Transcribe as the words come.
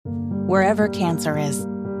Wherever cancer is,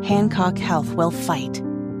 Hancock Health will fight.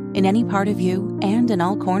 In any part of you and in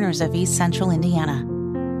all corners of East Central Indiana.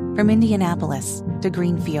 From Indianapolis to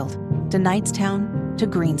Greenfield to Knightstown to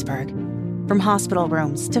Greensburg. From hospital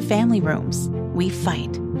rooms to family rooms, we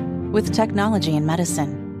fight. With technology and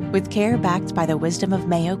medicine, with care backed by the wisdom of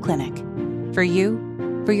Mayo Clinic. For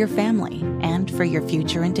you, for your family, and for your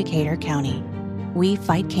future in Decatur County. We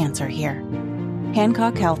fight cancer here.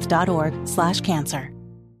 HancockHealth.org/cancer.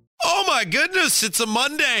 Oh my goodness, it's a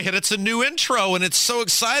Monday and it's a new intro and it's so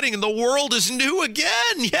exciting and the world is new again.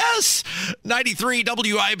 Yes, 93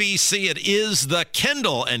 WIBC. It is the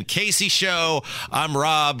Kendall and Casey show. I'm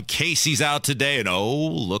Rob. Casey's out today and oh,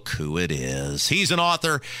 look who it is. He's an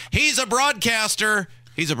author. He's a broadcaster.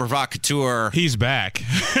 He's a provocateur. He's back.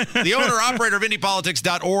 The owner-operator of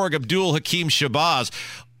IndyPolitics.org, Abdul Hakim Shabazz.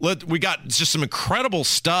 We got just some incredible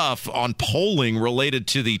stuff on polling related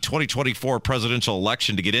to the 2024 presidential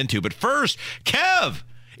election to get into. But first, Kev,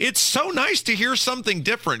 it's so nice to hear something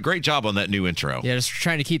different. Great job on that new intro. Yeah, just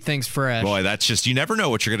trying to keep things fresh. Boy, that's just, you never know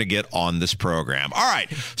what you're going to get on this program. All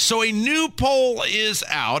right, so a new poll is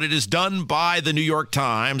out. It is done by the New York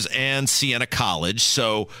Times and Siena College.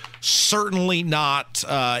 So certainly not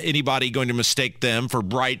anybody going to mistake them for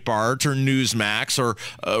Breitbart or Newsmax or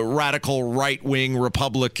radical right-wing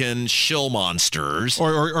Republican shill monsters.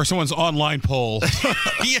 Or someone's online poll.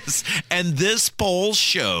 Yes, and this poll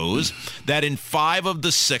shows that in 5 of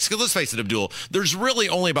the 6, because let's face it, Abdul, there's really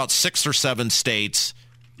only about 6 or 7 states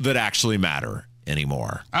that actually matter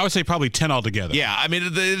anymore. I would say probably 10 altogether. Yeah, I mean,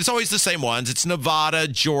 it's always the same ones. It's Nevada,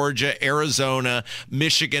 Georgia, Arizona,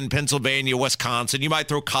 Michigan, Pennsylvania, Wisconsin. You might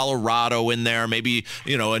throw Colorado in there, maybe,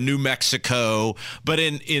 a New Mexico. But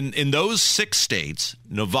in those 6 states,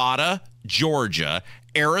 Nevada, Georgia,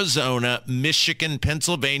 Arizona, Michigan,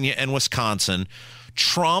 Pennsylvania, and Wisconsin,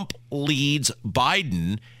 Trump leads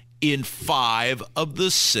Biden in 5 of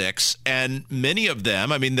the 6, and many of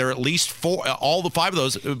them, I mean, they're at least 4, all the 5 of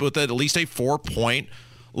those with at least a 4-point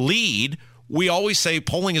lead. We always say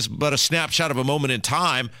polling is but a snapshot of a moment in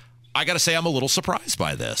time. I got to say, I'm a little surprised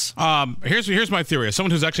by this. Here's my theory. As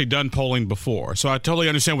someone who's actually done polling before, so I totally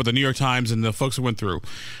understand what the New York Times and the folks who went through.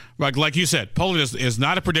 Like you said, polling is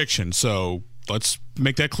not a prediction, so let's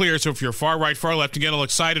make that clear. So if you're far right, far left, and get all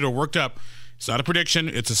excited or worked up, it's not a prediction.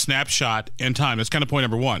 It's a snapshot in time. That's kind of point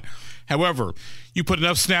number 1. However, you put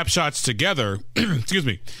enough snapshots together, excuse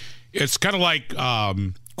me, it's kind of like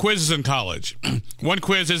quizzes in college. One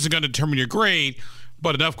quiz isn't going to determine your grade,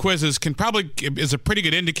 but enough quizzes is a pretty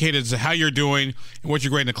good indicator as to how you're doing and what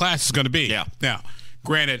your grade in the class is going to be. Yeah. Now,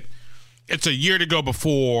 granted, it's a year to go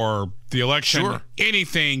before the election. Sure.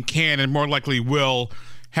 Anything can and more likely will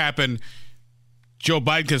happen. Joe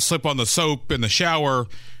Biden can slip on the soap in the shower.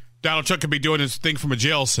 Donald Trump could be doing his thing from a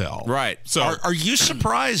jail cell. Right. So, are you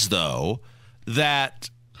surprised, though,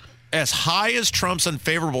 that as high as Trump's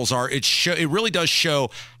unfavorables are, it really does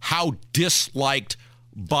show how disliked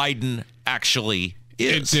Biden actually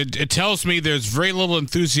is? It tells me there's very little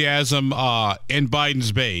enthusiasm in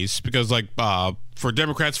Biden's base because, for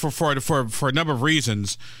Democrats, for a number of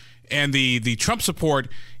reasons, and the Trump support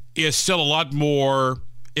is still a lot more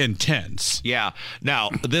intense. Yeah. Now,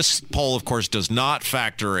 this poll, of course, does not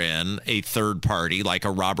factor in a third party like a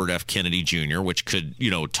Robert F. Kennedy Jr., which could,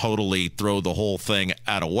 totally throw the whole thing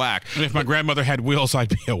out of whack. And if my grandmother had wheels, I'd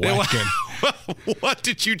be a wagon. What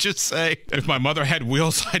did you just say? If my mother had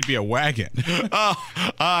wheels, I'd be a wagon.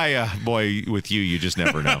 Boy, with you just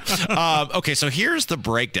never know. Okay, so here's the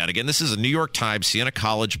breakdown. Again, this is a New York Times Siena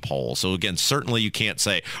College poll. So again, certainly you can't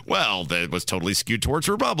say, well, that was totally skewed towards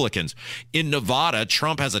Republicans. In Nevada,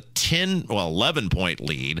 Trump has a 11-point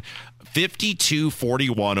lead,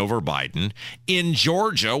 52-41 over Biden. In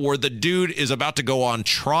Georgia, where the dude is about to go on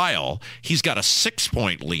trial, he's got a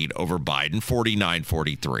 6-point lead over Biden,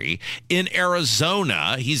 49-43. In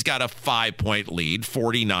Arizona, he's got a 5-point lead,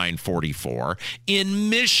 49-44. In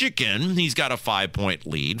Michigan, he's got a 5-point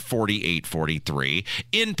lead, 48-43.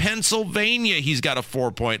 In Pennsylvania, he's got a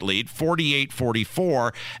 4-point lead,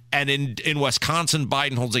 48-44. And in Wisconsin,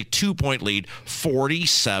 Biden holds a 2-point lead,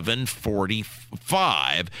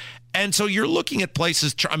 47-45. And so you're looking at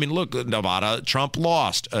places, look, Nevada, Trump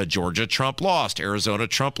lost. Georgia, Trump lost. Arizona,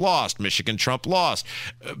 Trump lost. Michigan, Trump lost.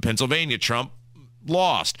 Pennsylvania, Trump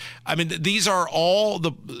lost. These are all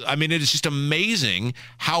it is just amazing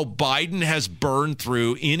how Biden has burned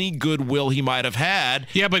through any goodwill he might have had.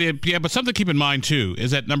 But something to keep in mind, too,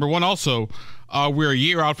 is that, number one, also, we're a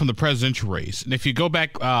year out from the presidential race. And if you go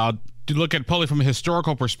back to look at polling from a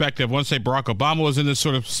historical perspective, I want to say Barack Obama was in this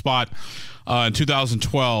sort of spot in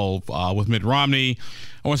 2012 with Mitt Romney.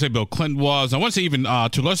 I want to say Bill Clinton was. I want to say even to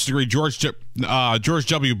a lesser degree George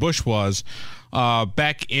W. Bush was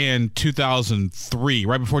back in 2003,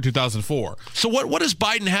 right before 2004. So what does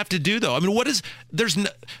Biden have to do, though? I mean, there's no,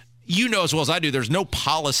 you know as well as I do, there's no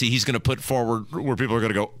policy he's going to put forward where people are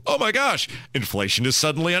going to go, oh my gosh, inflation is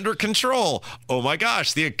suddenly under control. Oh my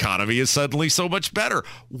gosh, the economy is suddenly so much better.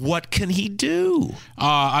 What can he do?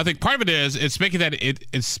 I think part of it is it's making that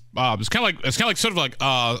it's kind of like sort of like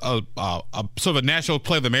sort of a national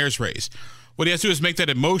play of the mayor's race. What he has to do is make that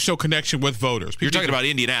emotional connection with voters. You're talking about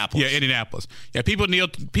Indianapolis. Yeah, Indianapolis. Yeah,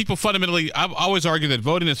 people fundamentally, I've always argued that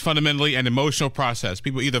voting is fundamentally an emotional process.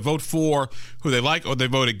 People either vote for who they like or they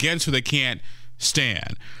vote against who they can't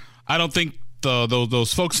stand. I don't think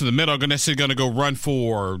those folks in the middle are necessarily going to go run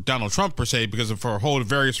for Donald Trump per se for a whole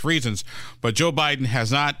various reasons. But Joe Biden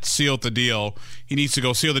has not sealed the deal. He needs to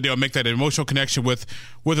go seal the deal and make that emotional connection with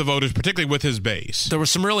the voters, particularly with his base. There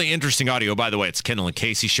was some really interesting audio. By the way, it's Kendall and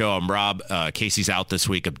Casey show. I'm Rob. Casey's out this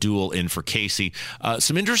week. Abdul in for Casey.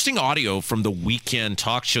 Some interesting audio from the weekend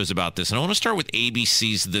talk shows about this. And I want to start with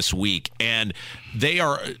ABC's This Week. And they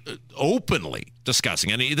are openly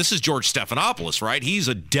discussing, and this is George Stephanopoulos, right? He's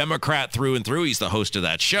a Democrat through and through. He's the host of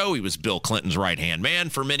that show. He was Bill Clinton's right-hand man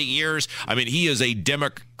for many years. I mean, he is a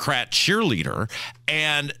Democrat cheerleader.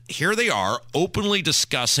 And here they are openly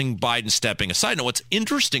discussing Biden stepping aside. Now, what's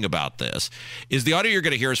interesting about this is the audio you're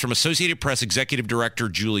going to hear is from Associated Press Executive Director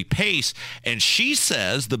Julie Pace, and she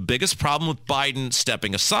says the biggest problem with Biden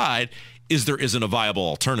stepping aside is there isn't a viable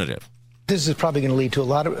alternative. This is probably going to lead to a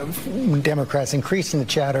lot of Democrats increasing the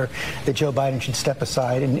chatter that Joe Biden should step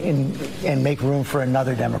aside and make room for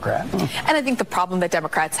another Democrat. And I think the problem that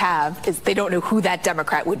Democrats have is they don't know who that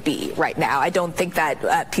Democrat would be right now. I don't think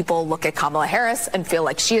that people look at Kamala Harris and feel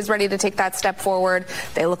like she is ready to take that step forward.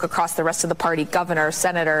 They look across the rest of the party, governors,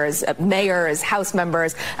 senators, mayors, House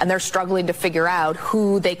members, and they're struggling to figure out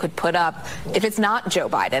who they could put up if it's not Joe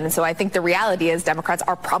Biden. And so I think the reality is Democrats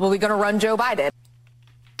are probably going to run Joe Biden.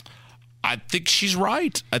 I think she's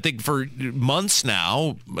right. I think for months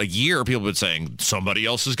now, a year, people have been saying somebody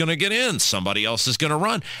else is going to get in, somebody else is going to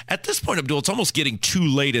run. At this point, Abdul, it's almost getting too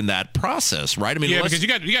late in that process, right? I mean, yeah, because you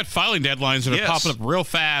got filing deadlines that are popping up real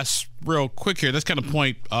fast, real quick here. That's kind of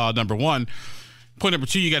point number one. Point number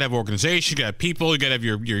two, you got to have organization, you got to have people, you got to have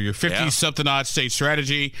your 50-something odd state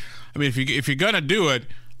strategy. I mean, if you're going to do it,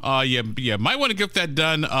 you might want to get that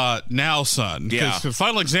done now, son. Because the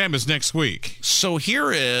final exam is next week. So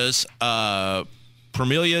here is Pramila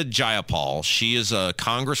Jayapal. She is a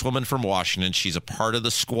congresswoman from Washington. She's a part of the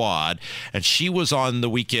squad. And she was on the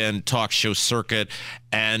weekend talk show circuit.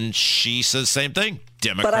 And she says the same thing.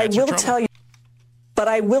 Democrats are trouble. But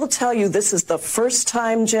I will tell you, this is the first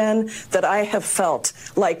time, Jen, that I have felt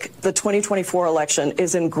like the 2024 election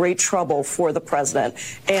is in great trouble for the president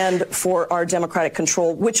and for our Democratic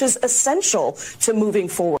control, which is essential to moving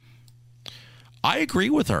forward. I agree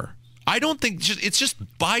with her. I don't think it's just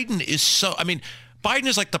Biden is so, I mean, Biden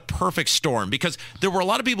is like the perfect storm because there were a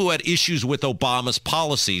lot of people who had issues with Obama's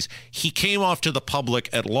policies. He came off to the public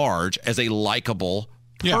at large as a likable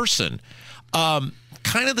person.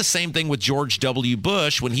 Kind of the same thing with George W.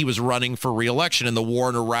 Bush when he was running for re-election and the war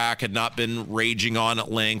in Iraq had not been raging on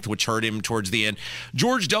at length, which hurt him towards the end.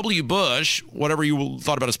 George W. Bush, whatever you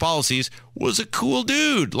thought about his policies, was a cool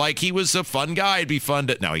dude. Like, he was a fun guy. It'd be fun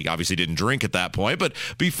to, now he obviously didn't drink at that point, but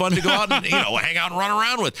be fun to go out and, hang out and run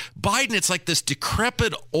around with. Biden, it's like this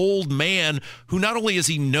decrepit old man who not only is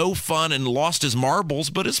he no fun and lost his marbles,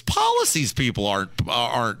 but his policies people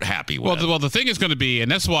aren't happy with. Well, the thing is going to be,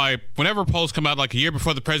 and that's why whenever polls come out like a year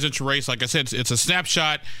before the presidential race, like I said, it's a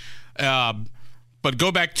snapshot. But go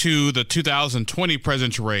back to the 2020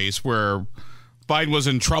 presidential race where Biden was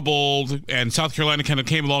in trouble and South Carolina kind of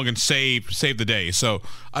came along and saved the day. So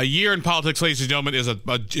a year in politics, ladies and gentlemen,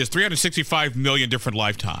 is 365 million different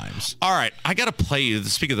lifetimes. All right, I got to play you,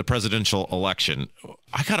 speaking of the presidential election,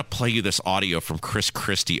 I got to play you this audio from Chris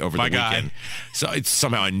Christie over the weekend. So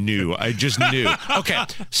somehow I just knew. Okay,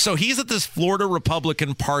 so he's at this Florida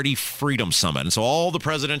Republican Party Freedom Summit. And so all the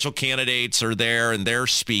presidential candidates are there and they're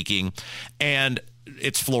speaking. And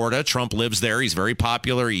it's Florida. Trump lives there. He's very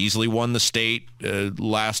popular. He easily won the state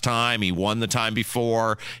last time. He won the time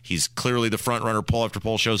before. He's clearly the front runner. Poll after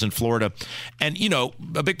poll shows in Florida. And,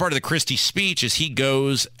 a big part of the Christie speech is he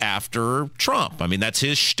goes after Trump. I mean, that's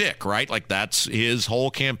his shtick, right? Like, that's his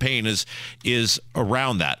whole campaign is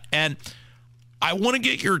around that. And I want to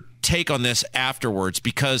get your take on this afterwards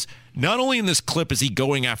because not only in this clip is he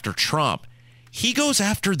going after Trump, he goes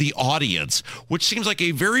after the audience, which seems like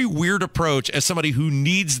a very weird approach as somebody who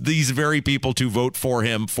needs these very people to vote for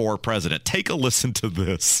him for president. Take a listen to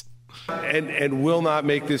this. And will not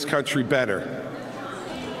make this country better.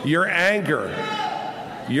 Your anger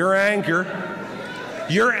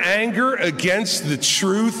against the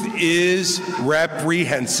truth is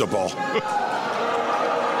reprehensible.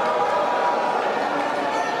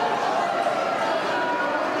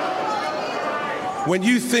 When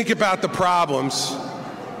you think about the problems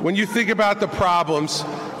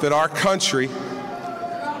that our country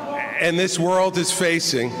and this world is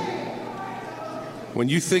facing, when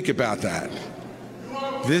you think about that,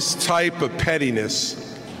 this type of pettiness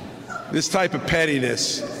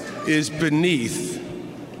is beneath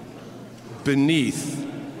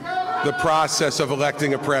the process of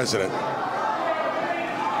electing a president.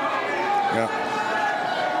 Yeah.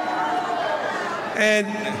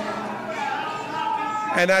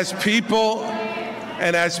 And as people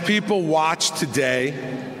watch today,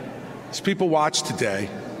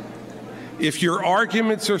 if your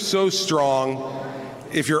arguments are so strong,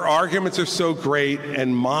 if your arguments are so great,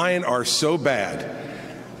 and mine are so bad,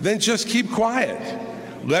 then just keep quiet.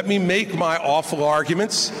 Let me make my awful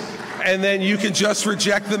arguments, and then you can just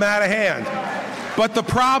reject them out of hand. But the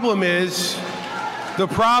problem is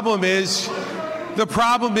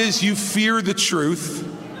you fear the truth.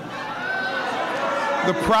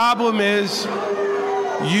 The problem is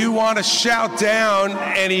you want to shout down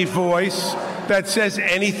any voice that says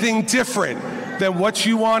anything different than what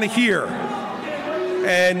you want to hear.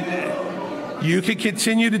 And you can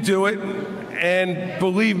continue to do it, and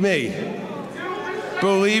believe me,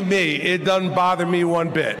 it doesn't bother me one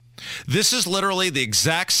bit. This is literally the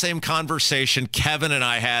exact same conversation Kevin and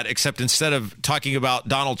I had, except instead of talking about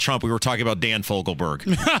Donald Trump, we were talking about Dan Fogelberg.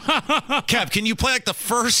 Kev, can you play like the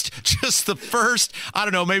first, I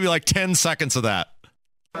don't know, maybe like 10 seconds of that?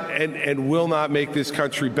 And will not make this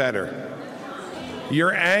country better.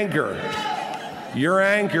 Your anger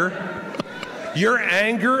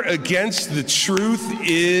against the truth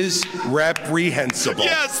is reprehensible.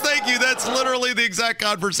 Yes, thank you. That's literally the exact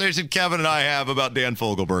conversation Kevin and I have about Dan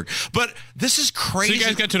Fogelberg. But this is crazy. So you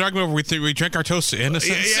guys got to an argument where we drank our toast to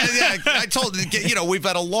innocence? Yeah. I told we've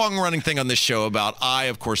had a long-running thing on this show about I,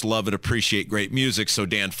 of course, love and appreciate great music, so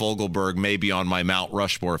Dan Fogelberg may be on my Mount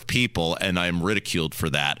Rushmore of people, and I am ridiculed for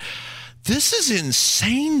that. This is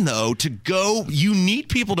insane, though, to go. You need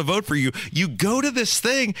people to vote for you. You go to this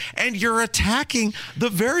thing, and you're attacking the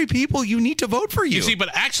very people you need to vote for you. You see, but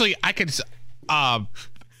actually,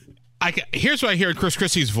 here's what I hear in Chris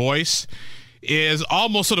Christie's voice is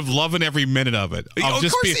almost sort of loving every minute of it. Of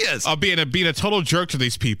course he is. Of being a total jerk to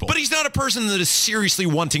these people. But he's not a person that is seriously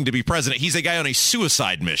wanting to be president. He's a guy on a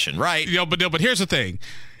suicide mission, right? But here's the thing.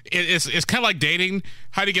 It's kind of like dating.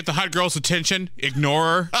 How do you get the hot girl's attention?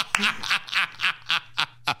 Ignore her.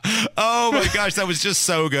 Oh, my gosh, that was just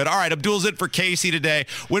so good. All right, Abdul's in for Casey today.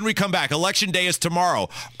 When we come back, Election Day is tomorrow.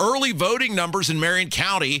 Early voting numbers in Marion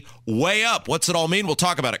County way up. What's it all mean? We'll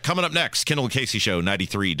talk about it. Coming up next, Kendall and Casey Show,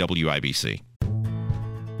 93 WIBC.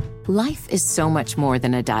 Life is so much more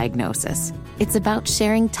than a diagnosis. It's about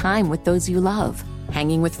sharing time with those you love,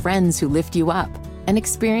 hanging with friends who lift you up, and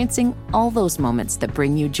experiencing all those moments that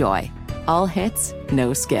bring you joy. All hits,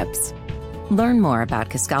 no skips. Learn more about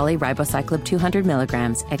Kisqali Ribociclib 200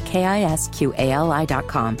 milligrams at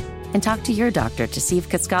KISQALI.com and talk to your doctor to see if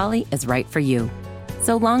Kisqali is right for you.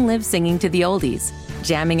 So long live singing to the oldies,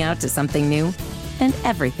 jamming out to something new, and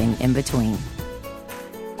everything in between.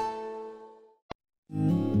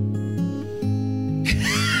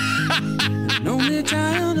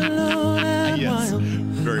 Yes.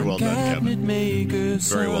 Very well done, Kevin.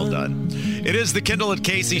 Very well done. It is the Kendall and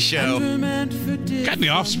Casey Show. Got any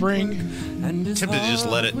offspring? Tempted to just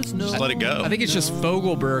let it go. I think it's just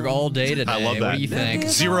Fogelberg all day today. I love that. What do you think?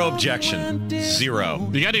 Zero objection. Zero.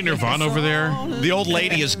 You got any Nirvana over there? The old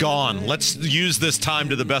lady is gone. Let's use this time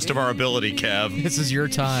to the best of our ability, Kev. This is your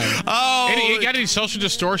time. Oh, you got any social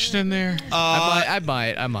distortion in there? I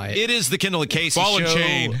might. It is the Kendall and Casey Ball Show. and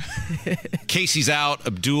chain. Casey's out.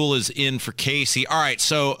 Abdul is in for Casey. All right,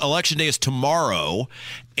 so Election Day is tomorrow,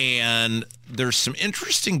 and there's some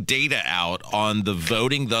interesting data out on the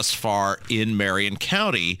voting thus far in Marion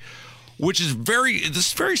County, which is very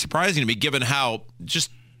surprising to me, given how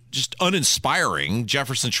just uninspiring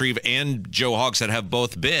Jefferson Shreve and Joe Hogshead have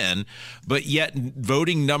both been, but yet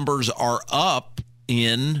voting numbers are up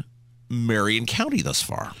in Marion County thus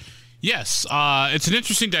far. Yes, it's an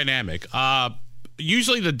interesting dynamic.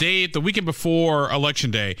 Usually the weekend before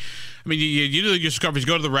Election Day, I mean, you do your discoveries,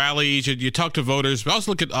 go to the rallies, you talk to voters, but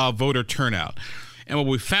also look at voter turnout. And what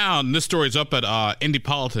we found, and this story is up at Indie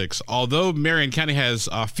Politics, although Marion County has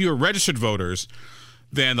fewer registered voters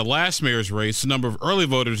than the last mayor's race, the number of early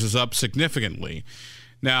voters is up significantly.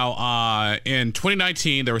 Now, in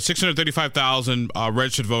 2019, there were 635,000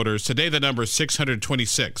 registered voters. Today, the number is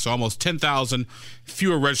 626, so almost 10,000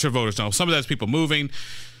 fewer registered voters. Now, some of that's people moving.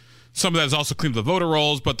 Some of that is also cleaned the voter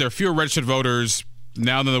rolls, but there are fewer registered voters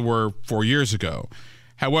now than there were 4 years ago.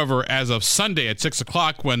 However, as of Sunday at 6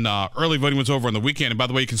 o'clock, when early voting was over on the weekend, and by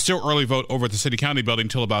the way, you can still early vote over at the City County building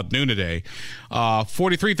until about noon today,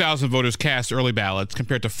 43,000 voters cast early ballots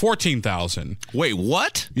compared to 14,000. Wait,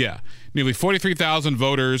 what? Yeah. Nearly 43,000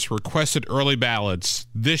 voters requested early ballots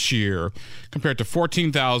this year compared to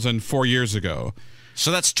 14,000 4 years ago.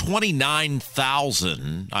 So that's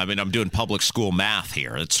 29,000. I mean, I'm doing public school math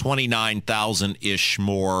here. It's 29,000-ish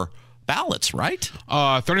more ballots, right?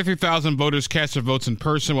 33,000 voters cast their votes in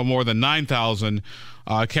person, while more than 9,000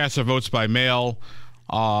 cast their votes by mail.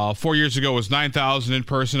 4 years ago it was 9,000 in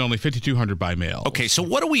person, only 5,200 by mail. Okay, so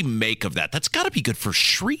what do we make of that? That's got to be good for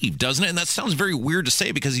Shreve, doesn't it? And that sounds very weird to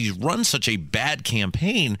say because he's run such a bad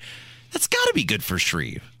campaign. That's got to be good for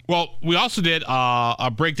Shreve. Well, we also did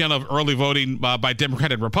a breakdown of early voting by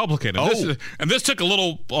Democrat and Republican. And this took a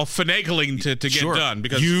little finagling to get done.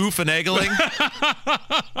 Because you finagling?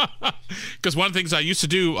 Because one of the things I used to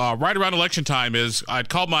do right around election time is I'd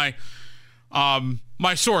call my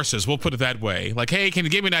sources, we'll put it that way. Like, hey, can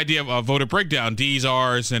you give me an idea of a voter breakdown, D's,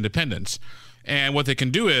 R's, and independents? And what they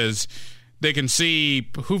can do is they can see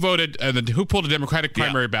who voted and who pulled a Democratic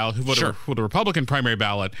primary ballot, who voted for the Republican primary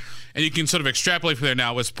ballot, and you can sort of extrapolate from there.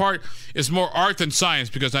 Now, it's more art than science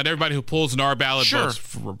because not everybody who pulls an R ballot votes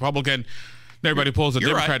for Republican. Not everybody who pulls a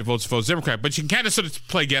Democrat votes Democrat. But you can kind of sort of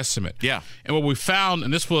play guesstimate. Yeah. And what we found,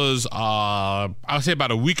 and this was, I would say about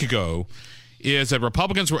a week ago, is that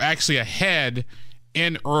Republicans were actually ahead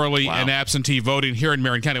in early and absentee voting here in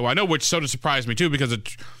Marion County. Well, I know which sort of surprised me, too, because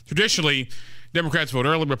traditionally Democrats vote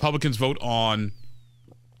early, Republicans vote on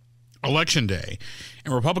Election Day.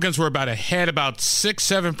 And Republicans were ahead about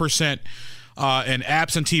 6-7% in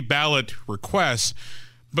absentee ballot requests,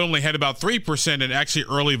 but only had about 3% in actually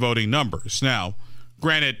early voting numbers. Now,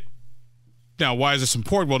 granted, why is this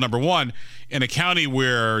important? Well, number one, in a county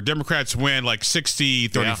where Democrats win like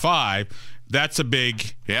 60-35, that's a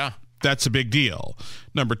big deal.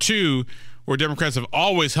 Number two, where Democrats have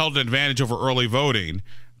always held an advantage over early voting,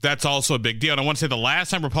 that's also a big deal. And I want to say the last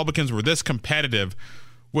time Republicans were this competitive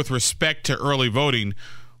with respect to early voting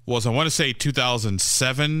was, I want to say,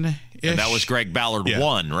 2007-ish. And that was Greg Ballard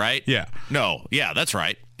won, right? Yeah. No. Yeah, that's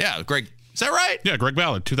right. Yeah, Greg. Is that right? Yeah, Greg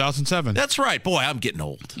Ballard, 2007. That's right. Boy, I'm getting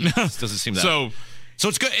old. This doesn't seem that. So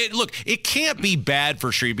it's good. Look, it can't be bad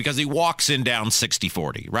for Shreve because he walks in down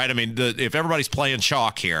 60-40, right? I mean, if everybody's playing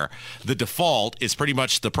chalk here, the default is pretty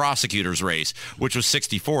much the prosecutor's race, which was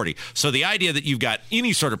 60-40. So the idea that you've got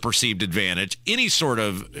any sort of perceived advantage, any sort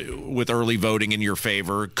of with early voting in your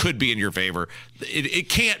favor, could be in your favor, it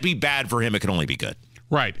can't be bad for him. It can only be good.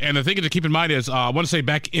 Right, and the thing to keep in mind is, I want to say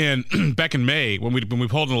back in May when we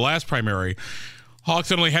polled in the last primary,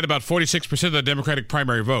 Hawks only had about 46% of the Democratic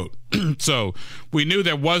primary vote. So we knew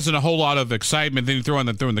there wasn't a whole lot of excitement. Then you throw in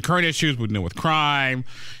the current issues, we know with crime,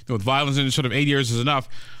 with violence, and sort of 8 years is enough.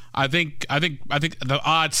 I think the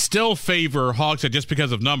odds still favor Hawks just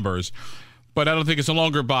because of numbers. But I don't think it's no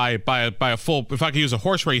longer by a full. If I could use a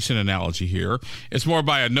horse racing analogy here, it's more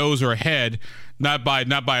by a nose or a head, not by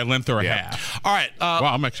a length or a half. All right.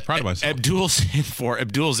 Wow, I'm actually proud of myself.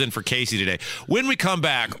 Abdul's in for Casey today. When we come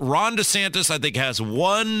back, Ron DeSantis, I think, has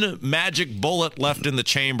one magic bullet left in the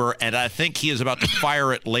chamber, and I think he is about to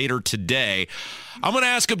fire it later today. I'm going to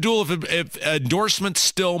ask Abdul if endorsements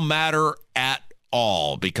still matter at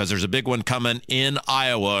all, because there's a big one coming in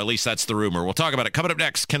Iowa. At least that's the rumor. We'll talk about it coming up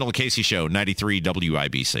next. Kendall and Casey Show, 93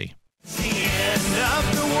 WIBC. The end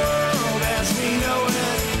of the world as we know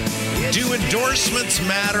it. Do endorsements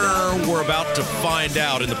matter? We're about to find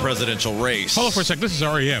out in the presidential race. Hold on for a sec. This is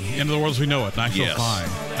REM, End of the World as We Know It, and I feel fine.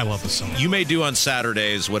 I love this song. You may do on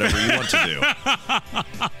Saturdays whatever you want to do.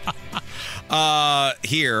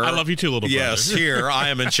 Here. I love you too, little brother. Yes, here I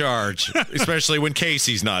am in charge, especially when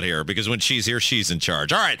Casey's not here, because when she's here, she's in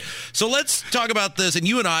charge. All right, so let's talk about this. And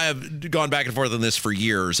you and I have gone back and forth on this for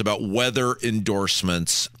years about whether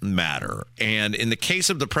endorsements matter. And in the case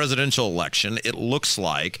of the presidential election, it looks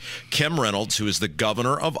like Kim Reynolds, who is the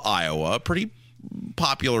governor of Iowa, pretty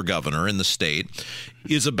popular governor in the state,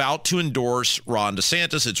 is about to endorse Ron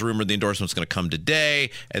DeSantis. It's rumored the endorsement's going to come today,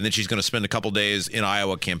 and then she's going to spend a couple days in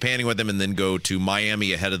Iowa campaigning with him and then go to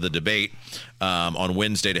Miami ahead of the debate on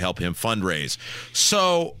Wednesday to help him fundraise.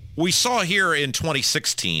 So we saw here in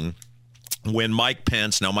 2016 when Mike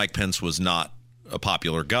Pence was not a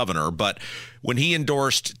popular governor. But when he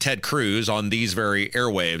endorsed Ted Cruz on these very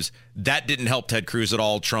airwaves, that didn't help Ted Cruz at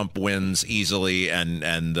all. Trump wins easily,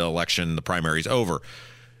 and the election, the primary's over.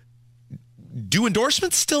 Do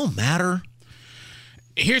endorsements still matter?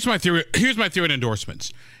 Here's my theory. Here's my theory on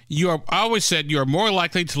endorsements. I always said you are more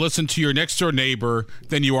likely to listen to your next door neighbor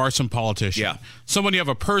than you are some politician. Yeah. Someone you have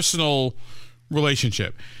a personal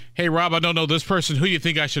relationship. Hey, Rob, I don't know this person. Who do you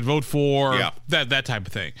think I should vote for? Yeah. That type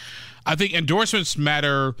of thing. I think endorsements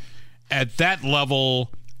matter at that level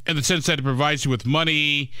in the sense that it provides you with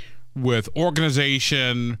money, with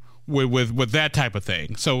organization, with that type of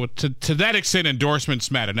thing. So to that extent, endorsements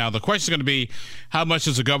matter. Now, the question is going to be, how much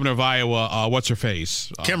does the governor of Iowa, what's her face?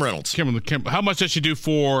 Kim Reynolds. Kim, how much does she do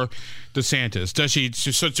for DeSantis? Does she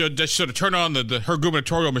sort of turn on her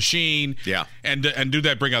gubernatorial machine? Yeah. And do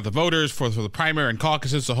that, bring out the voters for the primary and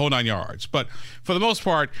caucuses, the whole 9 yards. But for the most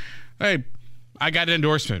part, hey, I got an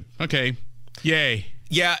endorsement. Okay, yay.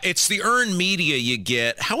 Yeah, it's the earned media you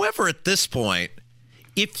get. However, at this point,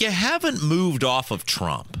 if you haven't moved off of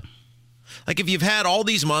Trump, like if you've had all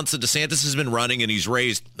these months that DeSantis has been running and he's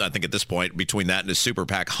raised, I think at this point, between that and his super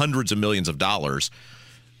PAC, hundreds of millions of dollars.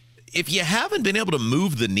 If you haven't been able to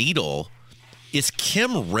move the needle, is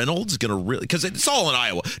Kim Reynolds going to really, because it's all in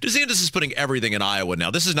Iowa. DeSantis is putting everything in Iowa now.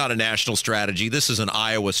 This is not a national strategy. This is an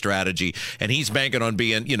Iowa strategy. And he's banking on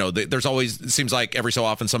being, there's always, it seems like every so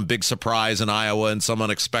often, some big surprise in Iowa and some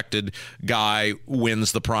unexpected guy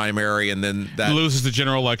wins the primary and then that loses the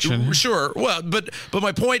general election. Sure. Well, but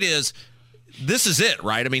my point is, this is it,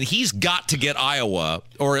 right? I mean, he's got to get Iowa,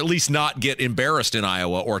 or at least not get embarrassed in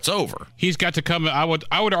Iowa, or it's over. He's got to come. I would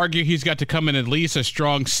argue he's got to come in at least a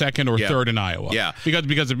strong second or third in Iowa. Yeah,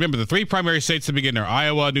 because remember, the three primary states to begin are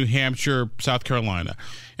Iowa, New Hampshire, South Carolina.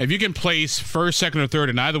 If you can place first, second, or third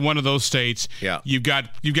in either one of those states, you've got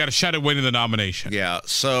a shot at winning the nomination. Yeah.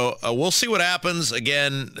 So we'll see what happens.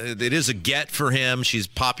 Again, it is a get for him. She's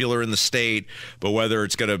popular in the state, but whether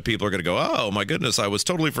people are going to go, oh my goodness, I was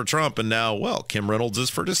totally for Trump, and now, well, Kim Reynolds is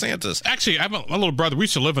for DeSantis. Actually, I have a little brother. We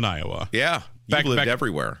used to live in Iowa. Yeah. You lived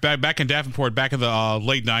everywhere. Back in Davenport, back in the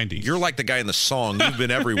late 90s. You're like the guy in the song. You've been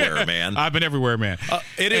everywhere, man. I've been everywhere, man.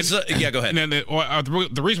 It is. Yeah, go ahead. And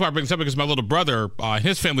the reason why I bring this up is because my little brother,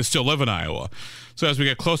 his family still live in Iowa. So as we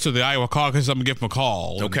get close to the Iowa caucus, I'm going to give him a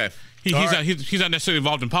call. Okay. He's not necessarily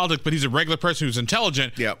involved in politics, but he's a regular person who's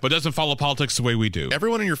intelligent, but doesn't follow politics the way we do.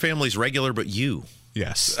 Everyone in your family is regular but you.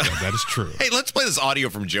 Yes, that is true. Hey, let's play this audio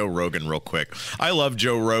from Joe Rogan real quick. I love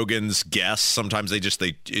Joe Rogan's guests. Sometimes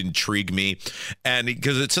they intrigue me, and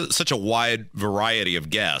because it's such a wide variety of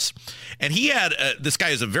guests. And he had this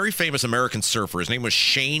guy is a very famous American surfer. His name was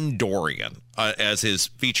Shane Dorian as his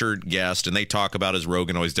featured guest, and they talk about, as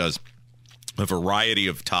Rogan always does, a variety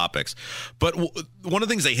of topics. But one of the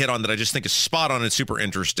things they hit on that I just think is spot on and super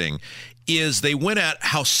interesting is they went at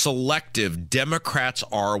how selective Democrats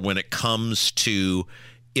are when it comes to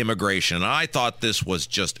immigration. And I thought this was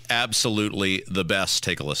just absolutely the best.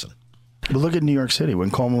 Take a listen. But look at New York City.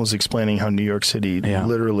 When Cuomo was explaining how New York City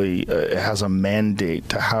literally has a mandate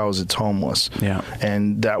to house its homeless. Yeah.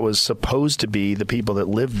 And that was supposed to be the people that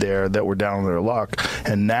lived there that were down on their luck.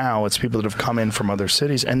 And now it's people that have come in from other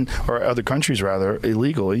cities or other countries, rather,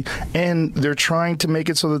 illegally. And they're trying to make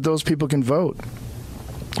it so that those people can vote.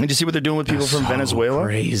 Did you see what they're doing with people from Venezuela?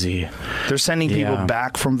 Crazy. They're sending people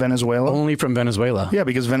back from Venezuela? Only from Venezuela. Yeah,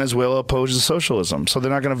 because Venezuela opposes socialism, so they're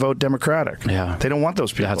not going to vote Democratic. Yeah. They don't want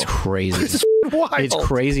those people. That's crazy. It's wild. It's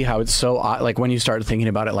crazy how it's so, like, when you start thinking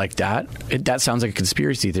about it like that, that sounds like a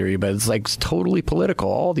conspiracy theory, but it's like totally political,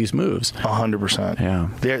 all these moves. 100%. Yeah.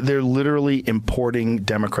 They're literally importing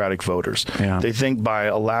Democratic voters. Yeah. They think by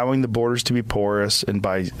allowing the borders to be porous and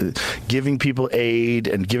by giving people aid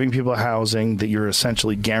and giving people housing that you're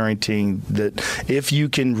essentially guaranteeing that if you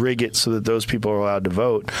can rig it so that those people are allowed to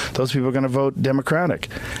vote, those people are going to vote Democratic.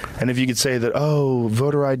 And if you could say that, oh,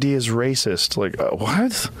 voter ID is racist, like,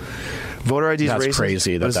 what? Voter ID is racist? That's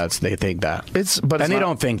crazy they think that. They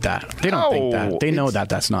don't think that. They don't think that. They know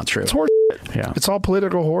that's not true. It's horse. Yeah. It's all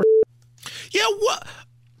political horse. Yeah, what?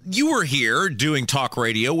 You were here doing talk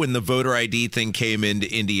radio when the voter ID thing came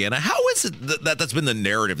into Indiana. How is it that's been the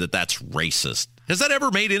narrative that's racist? Has that ever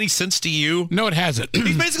made any sense to you? No, it hasn't. They're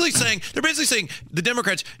basically saying, the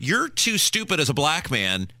Democrats, you're too stupid as a black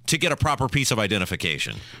man to get a proper piece of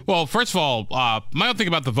identification. Well, first of all, my own thing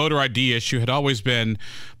about the voter ID issue had always been,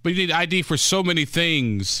 but you need ID for so many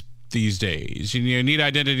things these days. You need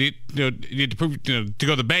identity. You need to prove. To go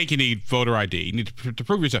to the bank, you need voter ID. You need to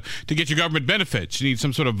prove yourself. To get your government benefits, you need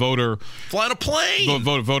some sort of fly on a plane.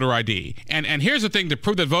 Voter ID. And here's the thing: to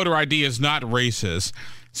prove that voter ID is not racist,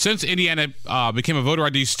 since Indiana became a voter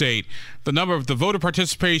ID state, the number of the voter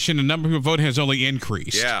participation and number of people voting has only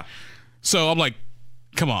increased. Yeah. So I'm like,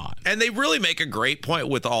 come on. And they really make a great point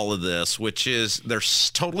with all of this, which is they're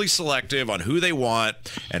totally selective on who they want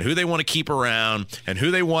and who they want to keep around and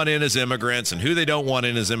who they want in as immigrants and who they don't want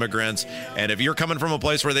in as immigrants. And if you're coming from a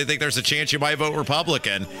place where they think there's a chance you might vote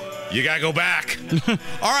Republican, you got to go back.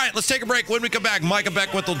 All right, let's take a break. When we come back, Micah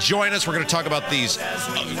Beckwith will join us. We're going to talk about these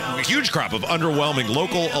huge crop of underwhelming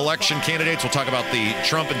local election candidates. We'll talk about the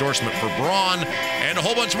Trump endorsement for Braun and a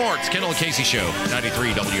whole bunch more. It's Kendall and Casey Show,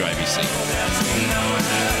 93 WIBC.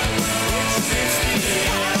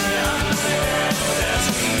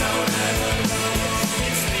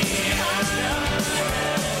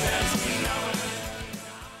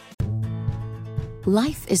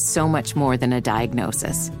 Life is so much more than a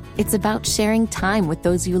diagnosis. It's about sharing time with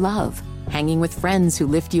those you love, hanging with friends who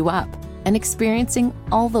lift you up, and experiencing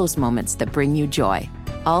all those moments that bring you joy.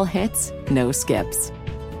 All hits, no skips.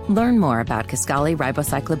 Learn more about Kisqali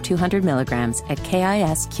Ribociclib 200 milligrams at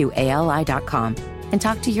KISQALI.com and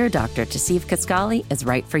talk to your doctor to see if Kisqali is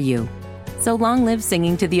right for you. So long live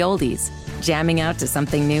singing to the oldies, jamming out to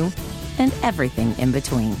something new, and everything in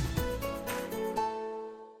between.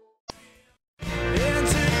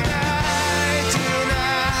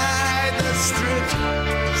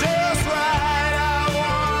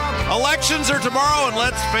 Elections are tomorrow, and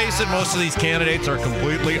let's face it, most of these candidates are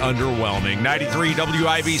completely underwhelming. 93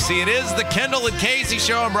 WIBC. It is the Kendall and Casey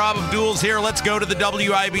Show. I'm Rob Abdul's here. Let's go to the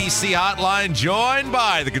WIBC hotline, joined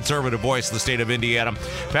by the conservative voice of the state of Indiana,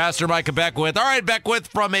 Pastor Micah Beckwith. All right, Beckwith,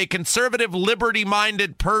 from a conservative,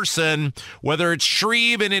 liberty-minded person, whether it's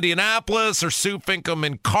Shreve in Indianapolis or Sue Finkham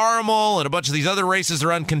in Carmel and a bunch of these other races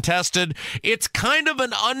are uncontested, it's kind of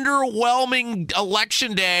an underwhelming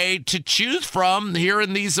election day to choose from here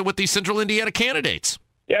in these with these Central Indiana candidates.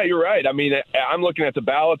 Yeah, you're right. I mean, I'm looking at the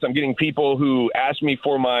ballots. I'm getting people who ask me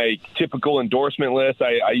for my typical endorsement list.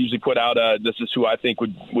 I usually put out this is who I think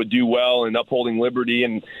would do well in upholding liberty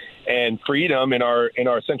and freedom in our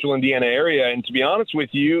Central Indiana area. And to be honest with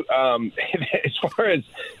you, as far as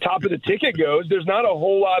top of the ticket goes, there's not a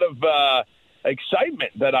whole lot of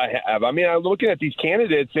excitement that I have. I mean, I'm looking at these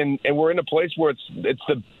candidates, and we're in a place where it's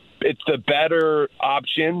the better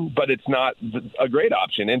option, but it's not a great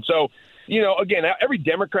option. And so, you know, again, every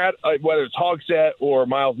Democrat, whether it's Hogsett or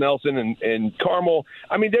Miles Nelson and Carmel,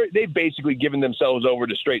 I mean, they've basically given themselves over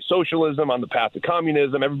to straight socialism on the path to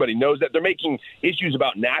communism. Everybody knows that. They're making issues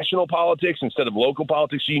about national politics instead of local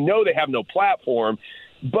politics. So you know they have no platform.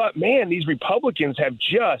 But, man, these Republicans have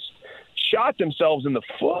just shot themselves in the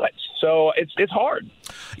foot. So it's hard.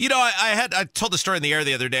 You know, I told the story in the air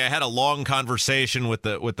the other day. I had a long conversation with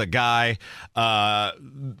the guy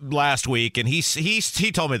last week, and he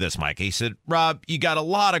told me this, Mike. He said, Rob, you got a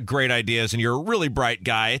lot of great ideas, and you're a really bright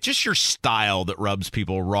guy. It's just your style that rubs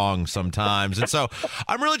people wrong sometimes. And so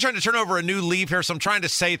I'm really trying to turn over a new leaf here. So I'm trying to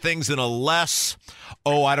say things in a less,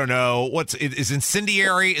 I don't know, is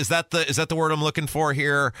incendiary? Is that the word I'm looking for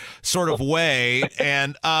here? Sort of way.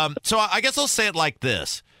 And so I guess I'll say it like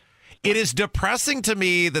this. It is depressing to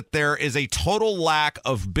me that there is a total lack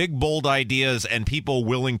of big, bold ideas and people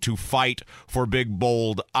willing to fight for big,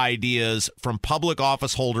 bold ideas from public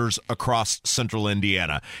office holders across Central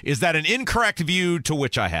Indiana. Is that an incorrect view to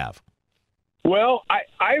which I have? Well,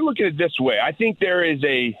 I look at it this way. I think there's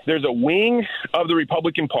a wing of the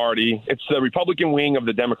Republican Party. It's the Republican wing of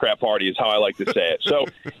the Democrat Party is how I like to say it. So,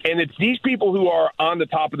 and it's these people who are on the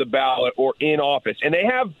top of the ballot or in office, and they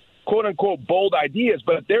have quote unquote bold ideas,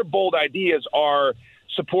 but their bold ideas are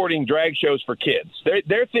supporting drag shows for kids.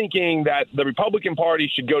 They're thinking that the Republican Party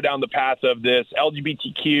should go down the path of this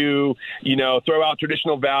LGBTQ, throw out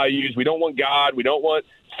traditional values. We don't want God. We don't want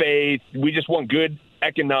faith. We just want good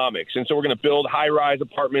economics. And so we're going to build high-rise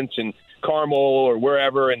apartments in Carmel or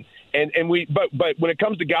wherever. But when it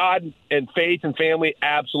comes to God and faith and family,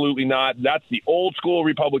 absolutely not. That's the old school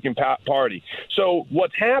Republican Party. So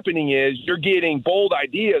what's happening is you're getting bold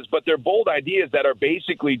ideas, but they're bold ideas that are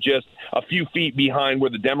basically just a few feet behind where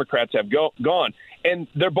the Democrats have gone. And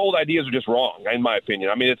their bold ideas are just wrong, in my opinion.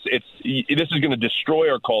 I mean, this is going to destroy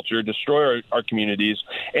our culture, destroy our communities.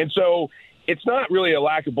 And so it's not really a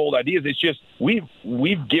lack of bold ideas. It's just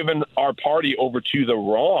we've given our party over to the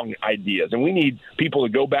wrong ideas, and we need people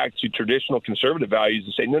to go back to traditional conservative values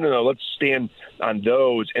and say, no, let's stand on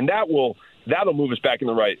those, and that'll move us back in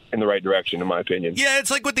the right direction, in my opinion. Yeah, it's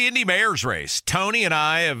like with the Indy mayor's race. Tony and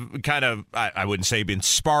I have kind of, I wouldn't say been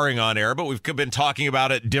sparring on air, but we've been talking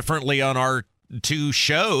about it differently on our to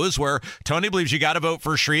shows where Tony believes you got to vote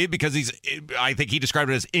for Shreve because I think he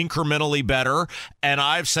described it as incrementally better. And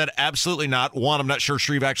I've said absolutely not. One, I'm not sure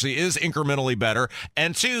Shreve actually is incrementally better.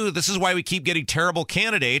 And two, this is why we keep getting terrible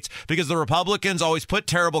candidates, because the Republicans always put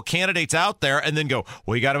terrible candidates out there and then go,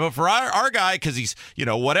 well, you got to vote for our guy because he's,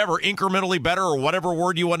 whatever, incrementally better or whatever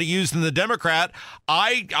word you want to use than the Democrat.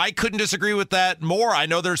 I couldn't disagree with that more. I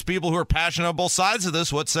know there's people who are passionate on both sides of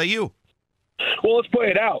this. What say you? Well, let's play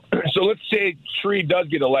it out. So let's say Shreve does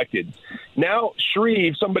get elected. Now,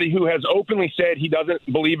 Shreve, somebody who has openly said he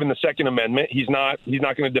doesn't believe in the Second Amendment, he's not going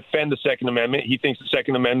to defend the Second Amendment. He thinks the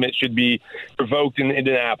Second Amendment should be revoked in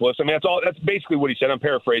Indianapolis. I mean, that's basically what he said. I'm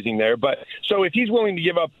paraphrasing there. But so if he's willing to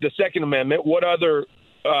give up the Second Amendment, what other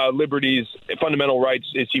liberties, fundamental rights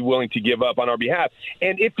is he willing to give up on our behalf?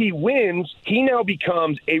 And if he wins, he now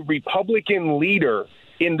becomes a Republican leader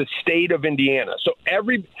in the state of Indiana. So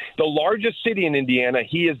the largest city in Indiana,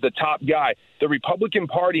 he is the top guy. The Republican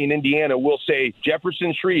Party in Indiana will say,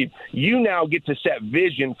 Jefferson Shreve, you now get to set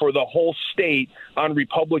vision for the whole state on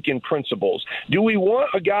Republican principles. Do we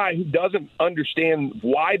want a guy who doesn't understand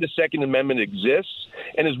why the Second Amendment exists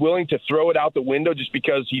and is willing to throw it out the window just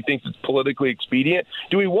because he thinks it's politically expedient?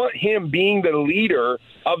 Do we want him being the leader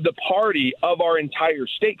of the party of our entire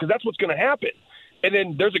state? Because that's what's going to happen. And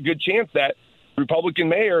then there's a good chance that Republican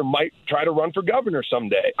mayor might try to run for governor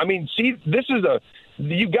someday. I mean, see,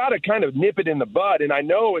 you got to kind of nip it in the bud. And I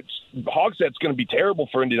know Hogsett's going to be terrible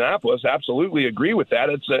for Indianapolis. Absolutely agree with that.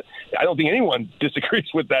 I don't think anyone disagrees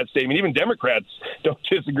with that statement. Even Democrats don't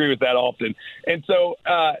disagree with that often. And so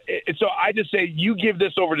I just say you give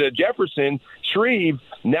this over to Jefferson Shreve.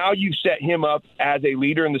 Now you set him up as a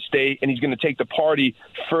leader in the state, and he's going to take the party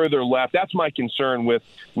further left. That's my concern with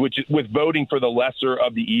voting for the lesser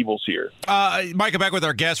of the evils here. Micah, back with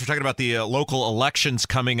our guest. We're talking about the local elections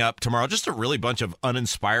coming up tomorrow. Just a really bunch of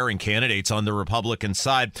uninspiring candidates on the Republican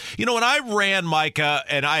side. When I ran, Micah,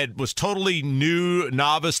 and I was totally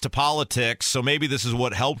novice to politics, so maybe this is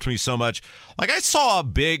what helped me so much. Like, I saw a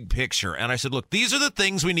big picture, and I said, look, these are the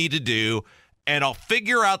things we need to do, and I'll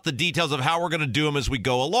figure out the details of how we're going to do them as we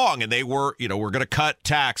go along. And they were, we're going to cut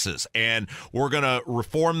taxes, and we're going to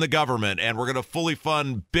reform the government, and we're going to fully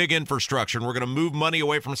fund big infrastructure, and we're going to move money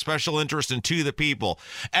away from special interest and to the people.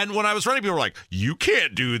 And when I was running, people were like, you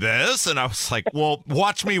can't do this. And I was like, well,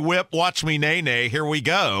 watch me whip, watch me nay, here we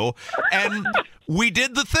go. And we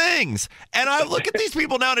did the things. And I look at these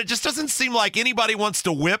people now, and it just doesn't seem like anybody wants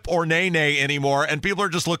to whip or nay anymore, and people are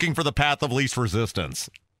just looking for the path of least resistance.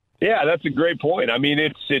 Yeah, that's a great point. I mean,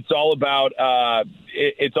 it's all about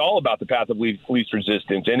the path of least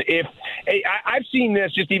resistance. And I've seen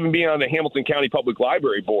this just even being on the Hamilton County Public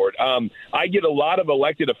Library Board. I get a lot of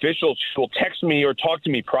elected officials who will text me or talk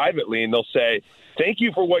to me privately, and they'll say, "Thank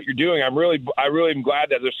you for what you're doing. I really am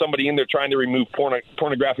glad that there's somebody in there trying to remove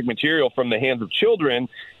pornographic material from the hands of children."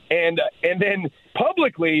 And then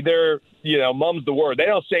publicly, they're mum's the word. They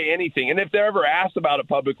don't say anything. And if they're ever asked about it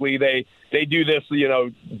publicly, they do this,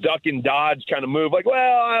 duck and dodge kind of move. Like,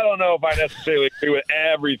 well, I don't know if I necessarily agree with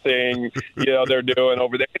everything, they're doing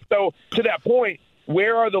over there. So to that point,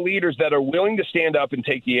 where are the leaders that are willing to stand up and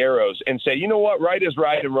take the arrows and say, you know what, right is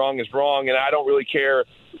right and wrong is wrong, and I don't really care,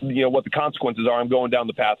 what the consequences are. I'm going down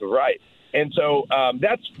the path of right. And so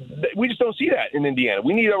we just don't see that in Indiana.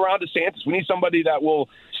 We need a Ron DeSantis. We need somebody that will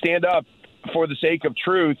stand up for the sake of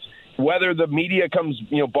truth, whether the media comes,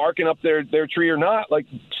 barking up their tree or not. Like,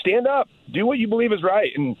 stand up, do what you believe is right,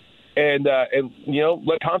 and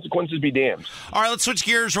let consequences be damned. All right, let's switch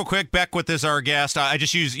gears real quick. Beckwith is our guest.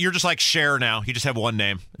 You're just like Cher now. You just have one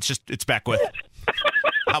name. It's Beckwith.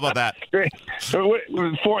 How about that? Great. For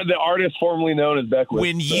the artist formerly known as Beckwith.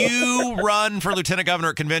 When you run for lieutenant governor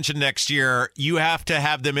at convention next year, you have to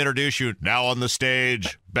have them introduce you. Now on the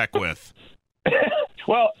stage, Beckwith.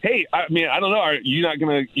 Well, hey, I mean, I don't know. Are you not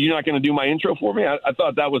gonna do my intro for me? I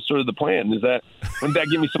thought that was sort of the plan. Wouldn't that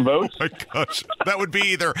give me some votes? Oh my gosh, that would be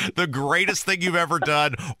either the greatest thing you've ever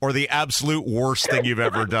done or the absolute worst thing you've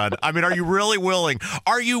ever done. I mean, are you really willing?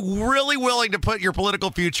 Are you really willing to put your political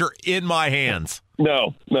future in my hands?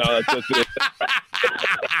 No, that's it.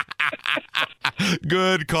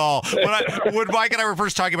 Good call. When Mike and I were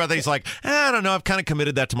first talking about that, he's like, I don't know. I've kind of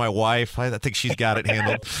committed that to my wife. I think she's got it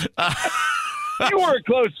handled. You were a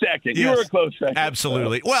close second. You were a close second.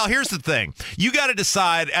 Absolutely. Well, here's the thing. You got to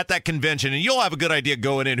decide at that convention, and you'll have a good idea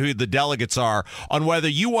going in who the delegates are, on whether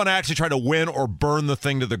you want to actually try to win or burn the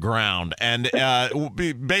thing to the ground. And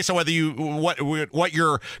based on whether what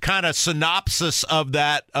your kind of synopsis of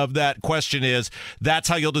that question is, that's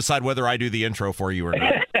how you'll decide whether I do the intro for you or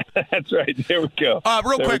not. That's right. There we go.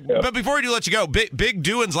 Real There quick, we go. but before we do let you go, big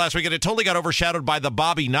doings last week, and it totally got overshadowed by the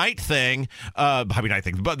Bobby Knight thing. But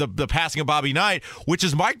the passing of Bobby Knight, which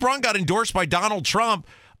is Mike Braun got endorsed by Donald Trump.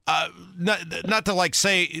 Not to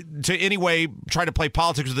say to any way try to play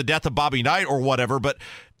politics with the death of Bobby Knight or whatever, but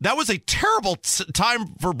that was a terrible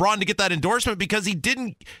time for Braun to get that endorsement because he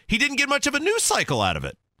didn't get much of a news cycle out of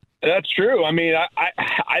it. That's true. I mean,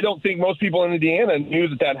 I don't think most people in Indiana knew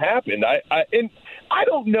that happened. I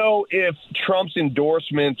don't know if Trump's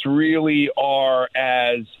endorsements really are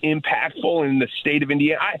as impactful in the state of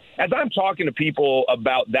Indiana. As I'm talking to people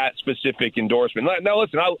about that specific endorsement. Now,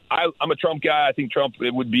 listen, I'm a Trump guy. I think Trump,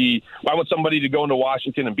 it would be, I want somebody to go into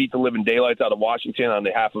Washington and beat the living daylights out of Washington on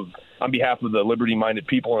behalf of the liberty-minded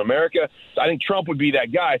people in America. So I think Trump would be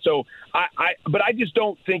that guy. So but I just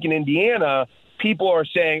don't think in Indiana people are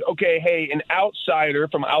saying, okay, hey, an outsider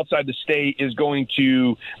from outside the state is going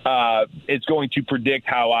to predict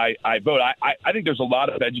how I vote. I think there's a lot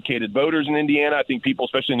of educated voters in Indiana. I think people,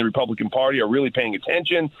 especially in the Republican Party, are really paying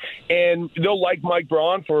attention, and they'll like Mike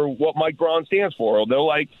Braun for what Mike Braun stands for. Or they'll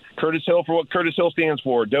like Curtis Hill for what Curtis Hill stands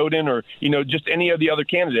for, Doden, or just any of the other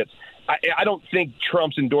candidates. I don't think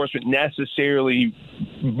Trump's endorsement necessarily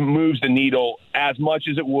moves the needle as much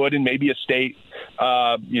as it would in maybe a state,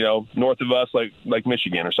 north of us, like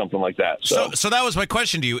Michigan or something like that. So that was my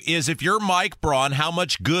question to you: is if you're Mike Braun, how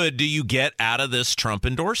much good do you get out of this Trump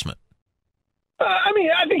endorsement?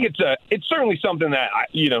 I think it's certainly something that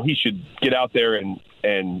he should get out there and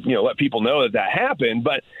let people know that happened.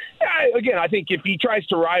 But again, I think if he tries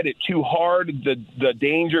to ride it too hard, the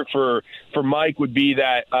danger for Mike would be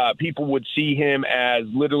that people would see him as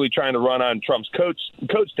literally trying to run on Trump's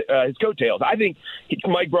his coattails. I think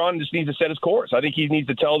Mike Braun just needs to set his course. I think he needs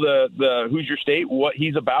to tell the Hoosier State what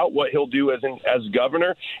he's about, what he'll do as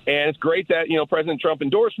governor. And it's great that President Trump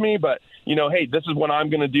endorsed me, but hey, this is what I'm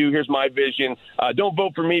going to do. Here's my vision. Don't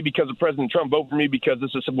vote for me because of President Trump. Vote for me because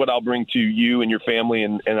this is what I'll bring to you and your family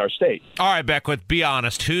and our state. All right, Beckwith, be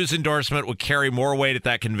honest. Whose endorsement would carry more weight at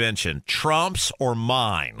that convention, Trump's or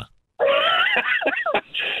mine?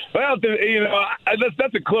 Well,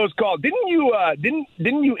 that's a close call. Didn't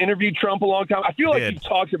you interview Trump a long time? I feel like you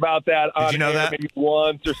talked about that on air maybe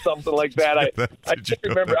once or something like that. I can't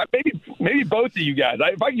remember. Maybe both of you guys.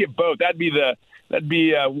 If I could get both, that'd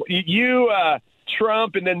be you,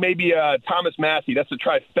 Trump, and then maybe Thomas Massey. That's a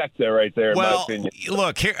trifecta right there, in my opinion.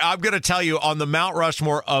 Look, here, I'm going to tell you, on the Mount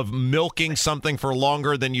Rushmore of milking something for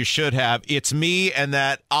longer than you should have, it's me and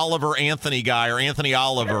that Oliver Anthony guy, or Anthony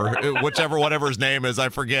Oliver, whatever his name is, I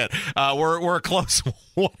forget. We're a close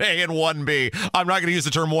 1A and 1B. I'm not going to use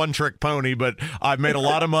the term one-trick pony, but I've made a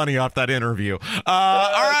lot of money off that interview.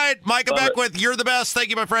 All right, Micah Beckwith, you're the best. Thank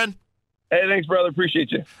you, my friend. Hey, thanks, brother.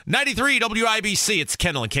 Appreciate you. 93 WIBC, it's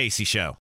Kendall and Casey Show.